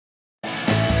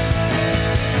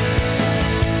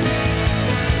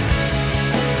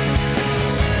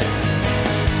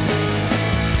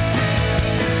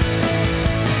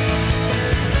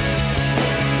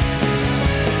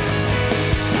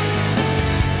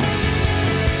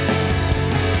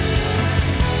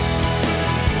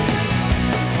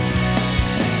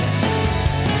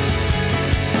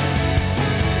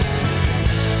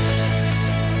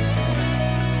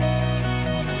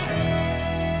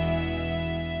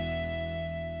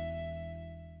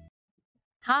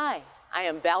Hi, I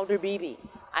am Valder Beebe.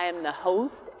 I am the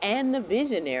host and the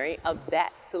visionary of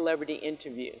That Celebrity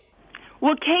Interview.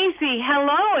 Well, Casey,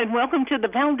 hello and welcome to the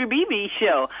Valder Beebe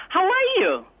Show. How are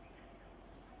you?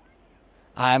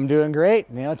 I'm doing great.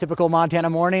 You know, typical Montana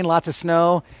morning, lots of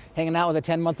snow, hanging out with a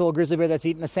 10-month-old grizzly bear that's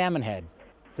eating a salmon head.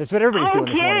 That's what everybody's doing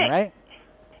this morning, right?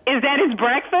 Is that his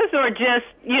breakfast or just,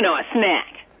 a snack?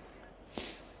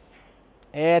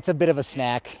 It's a bit of a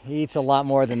snack. He eats a lot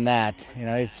more than that. You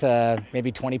know, it's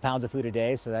maybe 20 pounds of food a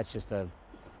day, so that's just a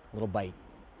little bite.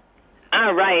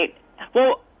 All right.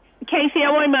 Well, Casey,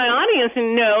 I want my audience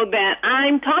to know that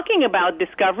I'm talking about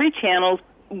Discovery Channel's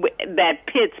that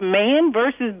pits man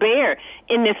versus bear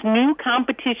in this new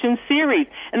competition series.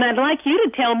 And I'd like you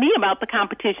to tell me about the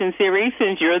competition series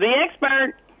since you're the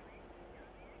expert.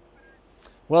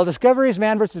 Well, Discovery's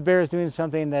Man versus Bear is doing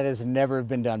something that has never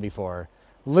been done before.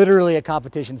 Literally a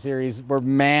competition series where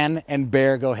man and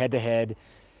bear go head to head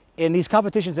in these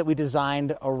competitions that we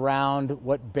designed around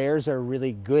what bears are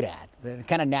really good at, the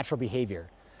kind of natural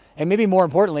behavior. And maybe more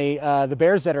importantly, the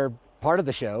bears that are part of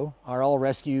the show are all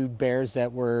rescued bears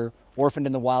that were orphaned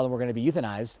in the wild and were going to be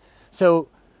euthanized. So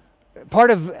part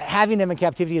of having them in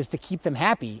captivity is to keep them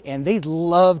happy, and they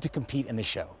love to compete in the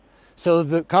show. So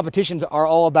the competitions are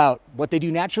all about what they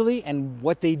do naturally and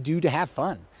what they do to have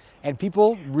fun. And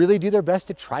people really do their best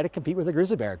to try to compete with a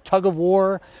grizzly bear. Tug of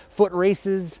war, foot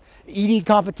races, eating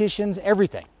competitions,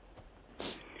 everything.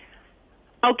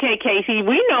 Okay, Casey,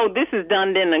 we know this is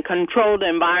done in a controlled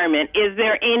environment. Is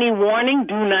there any warning?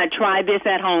 Do not try this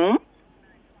at home?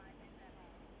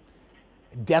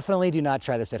 Definitely do not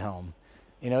try this at home.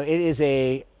 You know, it is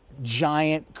a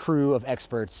giant crew of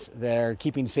experts that are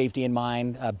keeping safety in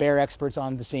mind, bear experts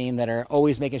on the scene that are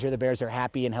always making sure the bears are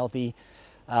happy and healthy.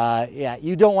 Yeah,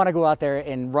 you don't want to go out there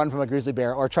and run from a grizzly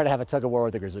bear or try to have a tug of war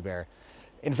with a grizzly bear.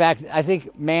 In fact, I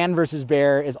think man versus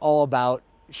bear is all about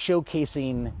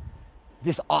showcasing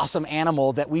this awesome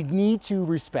animal that we need to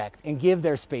respect and give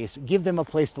their space, give them a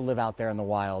place to live out there in the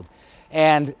wild.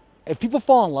 And if people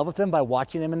fall in love with them by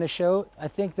watching them in the show, I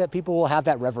think that people will have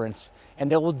that reverence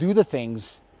and they will do the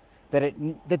things that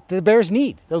the bears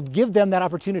need. They'll give them that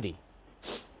opportunity.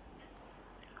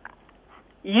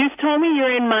 You told me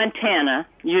you're in Montana.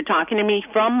 You're talking to me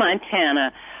from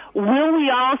Montana. Will we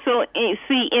also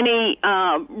see any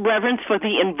reverence for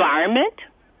the environment?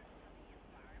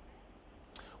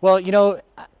 Well, you know,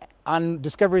 on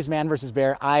Discovery's Man versus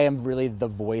Bear, I am really the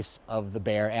voice of the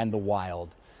bear and the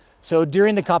wild. So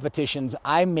during the competitions,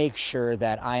 I make sure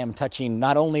that I am touching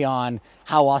not only on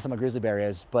how awesome a grizzly bear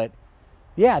is, but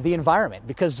yeah, the environment.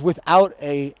 Because without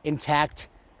a intact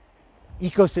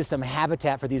ecosystem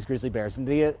habitat for these grizzly bears and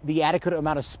the adequate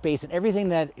amount of space and everything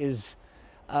that is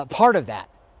part of that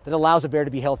allows a bear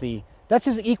to be healthy, that's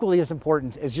as equally as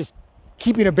important as just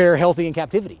keeping a bear healthy in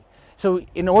captivity. So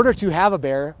in order to have a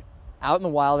bear out in the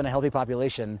wild in a healthy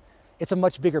population, it's a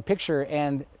much bigger picture.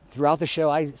 And throughout the show,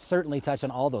 I certainly touch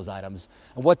on all those items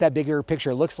and what that bigger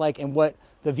picture looks like and what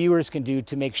the viewers can do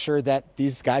to make sure that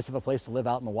these guys have a place to live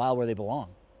out in the wild where they belong.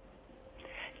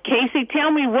 Casey,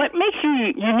 tell me what makes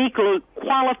you uniquely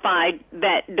qualified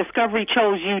that Discovery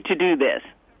chose you to do this?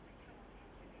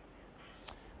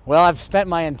 Well, I've spent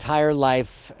my entire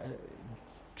life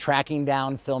tracking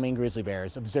down, filming grizzly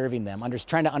bears, observing them,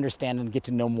 trying to understand and get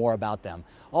to know more about them,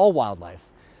 all wildlife.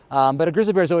 But a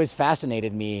grizzly bear has always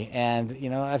fascinated me. And, you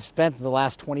know, I've spent the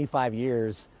last 25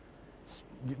 years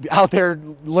out there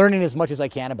learning as much as I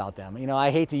can about them. You know, I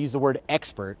hate to use the word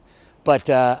expert, but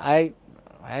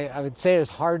I would say there's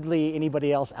hardly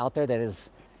anybody else out there that has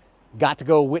got to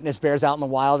go witness bears out in the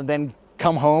wild and then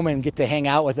come home and get to hang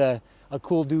out with a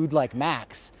cool dude like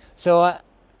Max. So,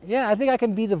 yeah, I think I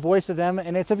can be the voice of them,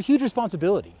 and it's a huge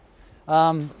responsibility.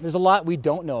 There's a lot we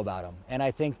don't know about them, and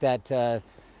I think that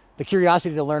the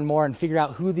curiosity to learn more and figure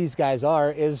out who these guys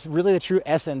are is really the true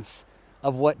essence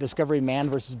of what Discovery Man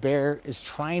versus Bear is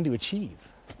trying to achieve.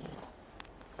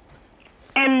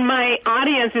 And my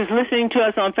audience is listening to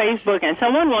us on Facebook, and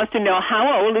someone wants to know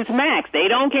how old is Max. They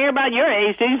don't care about your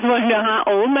age. They just want to know how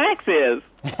old Max is.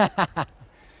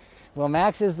 Well,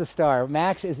 Max is the star.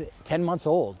 Max is 10 months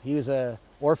old. He was an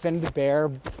orphaned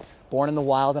bear born in the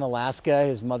wild in Alaska.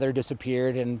 His mother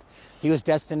disappeared, and he was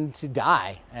destined to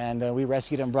die. And we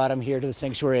rescued him, brought him here to the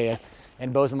sanctuary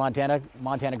in Bozeman, Montana.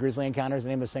 Montana Grizzly Encounters, the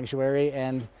name of the sanctuary.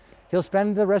 And he'll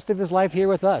spend the rest of his life here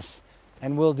with us.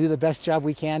 And we'll do the best job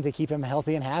we can to keep him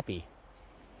healthy and happy.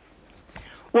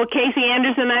 Well, Casey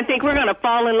Anderson, I think we're going to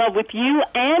fall in love with you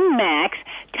and Max.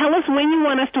 Tell us when you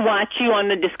want us to watch you on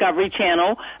the Discovery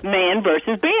Channel, Man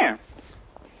versus Bear.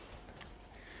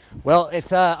 Well,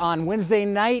 it's on Wednesday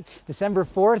night, December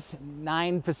 4th,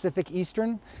 9 Pacific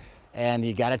Eastern. and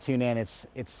you got to tune in.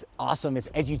 It's awesome. It's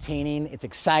edutaining. It's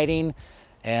exciting.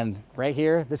 And right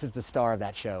here, this is the star of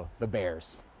that show, the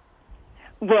Bears.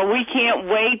 Well, we can't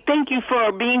wait. Thank you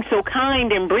for being so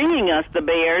kind and bringing us the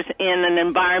Bears in an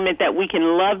environment that we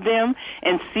can love them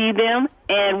and see them.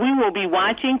 And we will be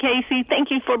watching, Casey.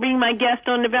 Thank you for being my guest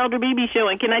on the Valder Beebe Show.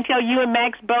 And can I tell you and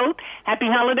Max both, happy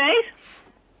holidays?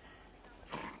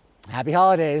 Happy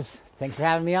holidays. Thanks for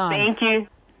having me on. Thank you.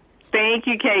 Thank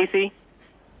you, Casey.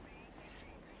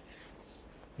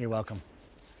 You're welcome.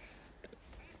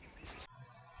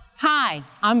 Hi,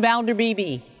 I'm Valder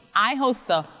Beebe. I host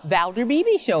the Valder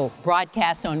Beebe Show,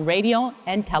 broadcast on radio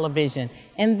and television.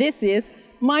 And this is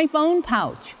my phone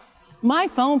pouch. My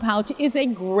phone pouch is a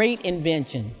great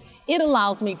invention. It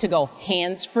allows me to go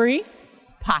hands-free,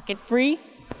 pocket-free,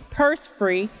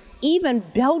 purse-free, even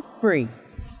belt-free.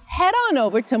 Head on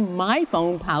over to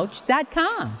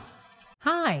myphonepouch.com.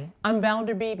 Hi, I'm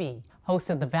Valder Beebe, host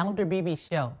of the Valder Beebe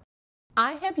Show.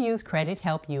 I have used Credit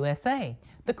Help USA,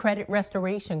 the credit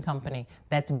restoration company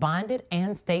that's bonded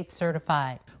and state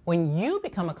certified. When you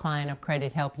become a client of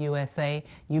Credit Help USA,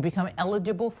 you become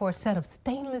eligible for a set of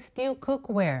stainless steel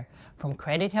cookware from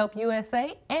Credit Help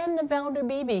USA and the Valder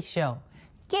Beebe Show.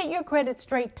 Get your credit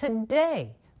straight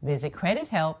today. Visit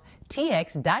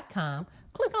credithelptx.com,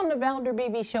 click on the Valder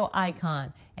Beebe Show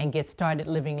icon, and get started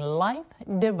living life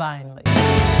divinely.